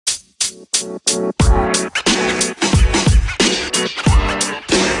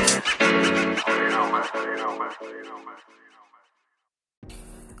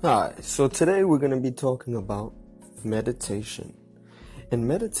Alright, so today we're going to be talking about meditation. And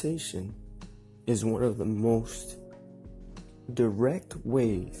meditation is one of the most direct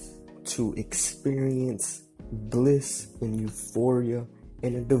ways to experience bliss and euphoria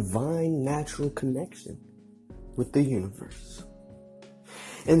and a divine natural connection with the universe.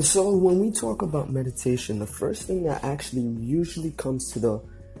 And so when we talk about meditation, the first thing that actually usually comes to the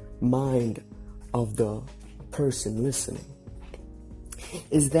mind of the person listening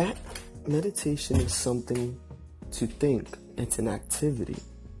is that meditation is something to think. It's an activity.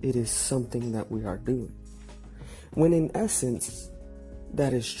 It is something that we are doing. When in essence,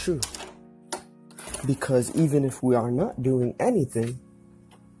 that is true. Because even if we are not doing anything,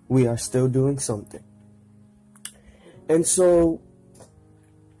 we are still doing something. And so,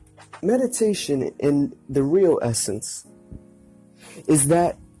 meditation in the real essence is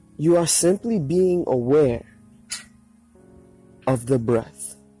that you are simply being aware of the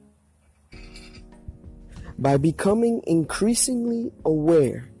breath. By becoming increasingly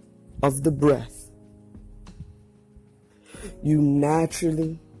aware of the breath, you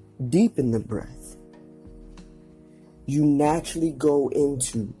naturally deepen the breath. You naturally go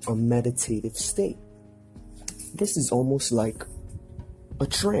into a meditative state. This is almost like a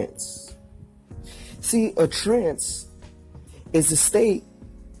trance. See, a trance is a state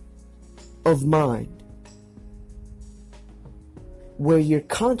of mind where your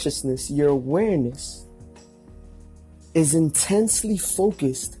consciousness, your awareness is intensely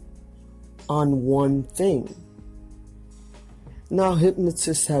focused on one thing. Now,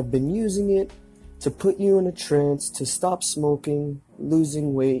 hypnotists have been using it to put you in a trance, to stop smoking,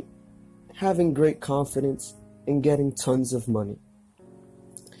 losing weight, having great confidence, and getting tons of money.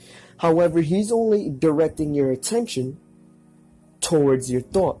 However, he's only directing your attention towards your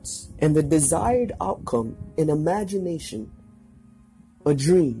thoughts and the desired outcome in imagination, a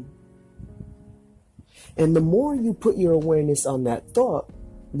dream. And the more you put your awareness on that thought,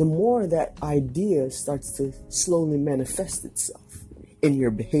 the more that idea starts to slowly manifest itself in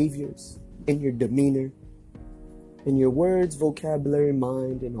your behaviors, in your demeanor, in your words, vocabulary,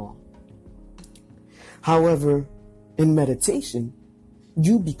 mind, and all. However, in meditation,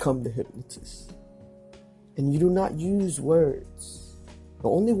 you become the hypnotist. And you do not use words. The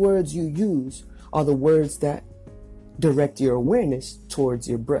only words you use are the words that direct your awareness towards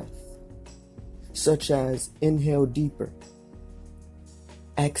your breath, such as inhale deeper,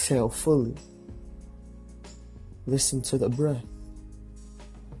 exhale fully, listen to the breath,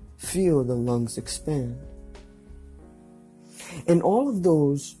 feel the lungs expand. And all of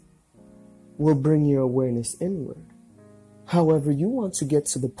those will bring your awareness inward. However, you want to get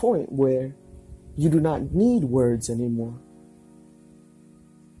to the point where you do not need words anymore.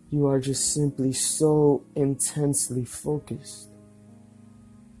 You are just simply so intensely focused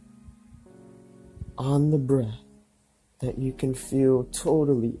on the breath that you can feel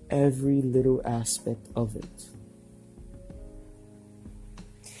totally every little aspect of it.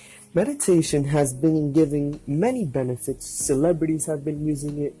 Meditation has been giving many benefits. Celebrities have been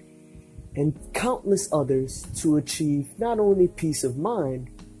using it, and countless others, to achieve not only peace of mind,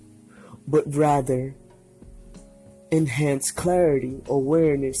 but rather enhance clarity,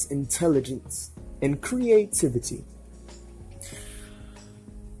 awareness, intelligence, and creativity.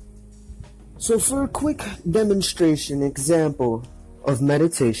 So for a quick demonstration example of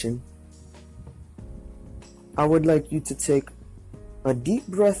meditation, I would like you to take a deep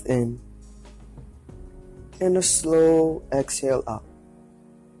breath in and a slow exhale out.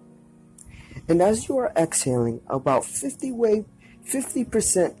 And as you are exhaling, about 50%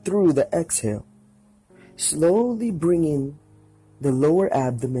 through the exhale, slowly bring in the lower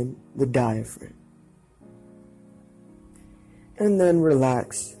abdomen, the diaphragm. And then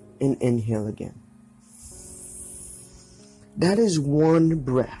relax and inhale again. That is one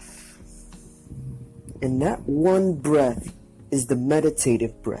breath. And that one breath is the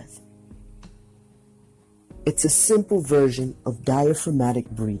meditative breath. It's a simple version of diaphragmatic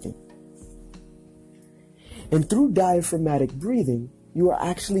breathing. And through diaphragmatic breathing, you are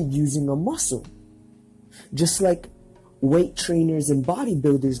actually using a muscle. Just like weight trainers and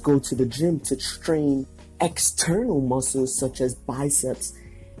bodybuilders go to the gym to train external muscles such as biceps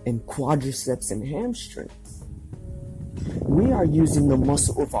and quadriceps and hamstrings. We are using the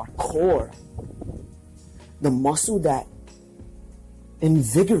muscle of our core, the muscle that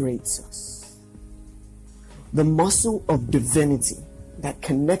invigorates us, the muscle of divinity that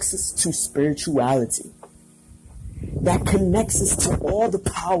connects us to spirituality. that connects us to all the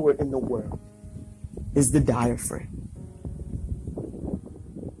power in the world is the diaphragm.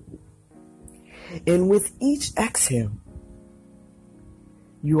 And with each exhale,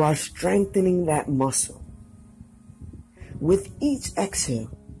 you are strengthening that muscle. With each exhale,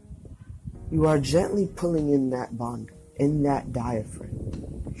 you are gently pulling in that bandha, in that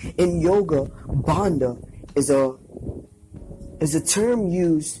diaphragm. In yoga, bandha is a term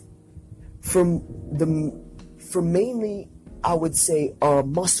used for mainly, I would say, a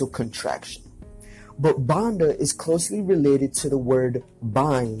muscle contraction. But bandha is closely related to the word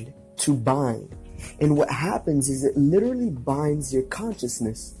bind, to bind. And what happens is it literally binds your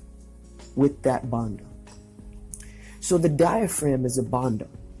consciousness with that bandha. So the diaphragm is a bandha.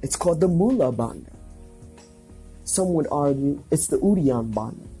 It's called the Mula Bandha. Some would argue it's the Uddiyana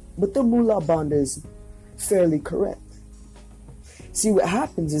Bandha, but the Mula Bandha is fairly correct. See, what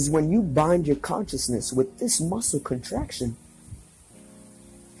happens is when you bind your consciousness with this muscle contraction,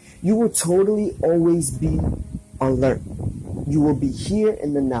 you will totally always be alert. You will be here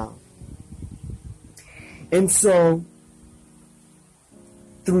in the now. And so,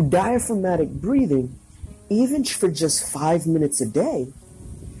 through diaphragmatic breathing, even for just 5 minutes a day,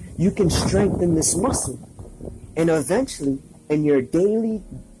 you can strengthen this muscle. And eventually, in your daily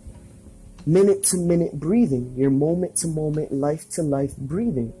minute-to-minute breathing, your moment-to-moment, life-to-life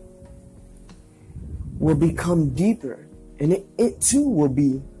breathing will become deeper. And it too will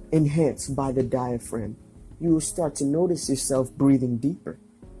be enhanced by the diaphragm. You will start to notice yourself breathing deeper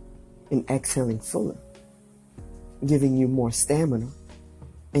and exhaling fuller, giving you more stamina,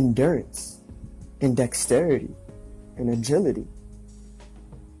 endurance, and dexterity, and agility.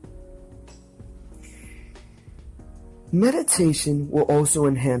 Meditation will also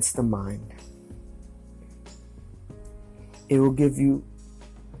enhance the mind. It will give you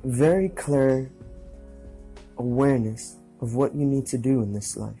very clear awareness of what you need to do in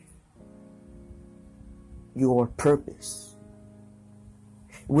this life, your purpose.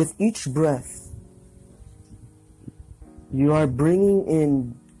 With each breath, you are bringing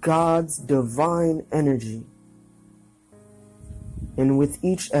in God's divine energy. And with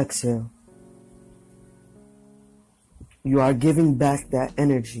each exhale, you are giving back that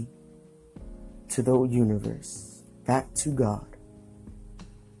energy to the universe, back to God.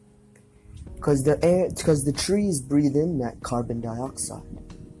 Because the trees breathe in that carbon dioxide,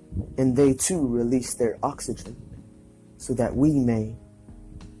 and they too release their oxygen so that we may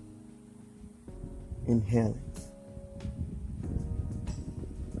inhale it.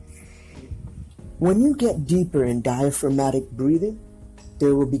 When you get deeper in diaphragmatic breathing,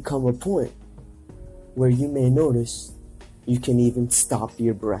 there will become a point where you may notice you can even stop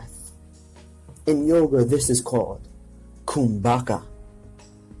your breath. In yoga, this is called Kumbhaka.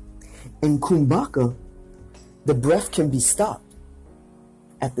 In Kumbhaka, the breath can be stopped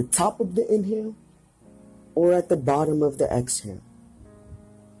at the top of the inhale or at the bottom of the exhale.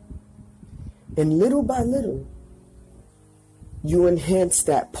 And little by little, you enhance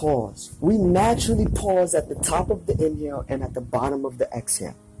that pause. We naturally pause at the top of the inhale and at the bottom of the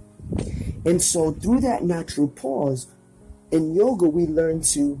exhale. And so through that natural pause, in yoga, we learn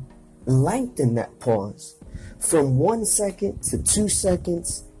to lengthen that pause from 1 second to 2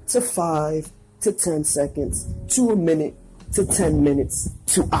 seconds to 5 to 10 seconds to a minute to 10 minutes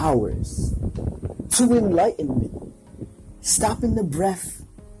to hours to enlightenment. Stopping the breath,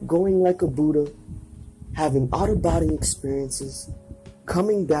 going like a Buddha, having out-of-body experiences,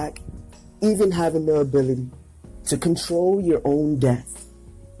 coming back, even having the ability to control your own death.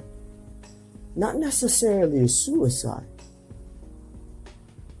 Not necessarily a suicide,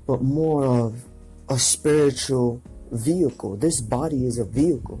 but more of a spiritual vehicle. This body is a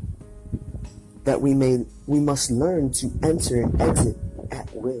vehicle that we must learn to enter and exit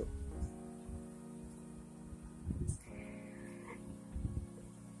at will.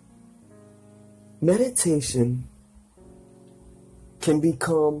 Meditation can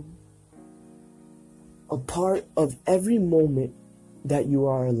become a part of every moment that you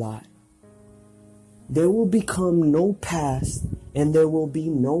are alive. There will become no past and there will be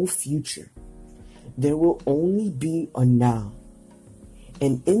no future. There will only be a now.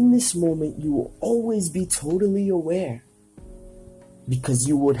 And in this moment, you will always be totally aware because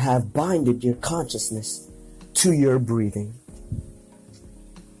you would have binded your consciousness to your breathing.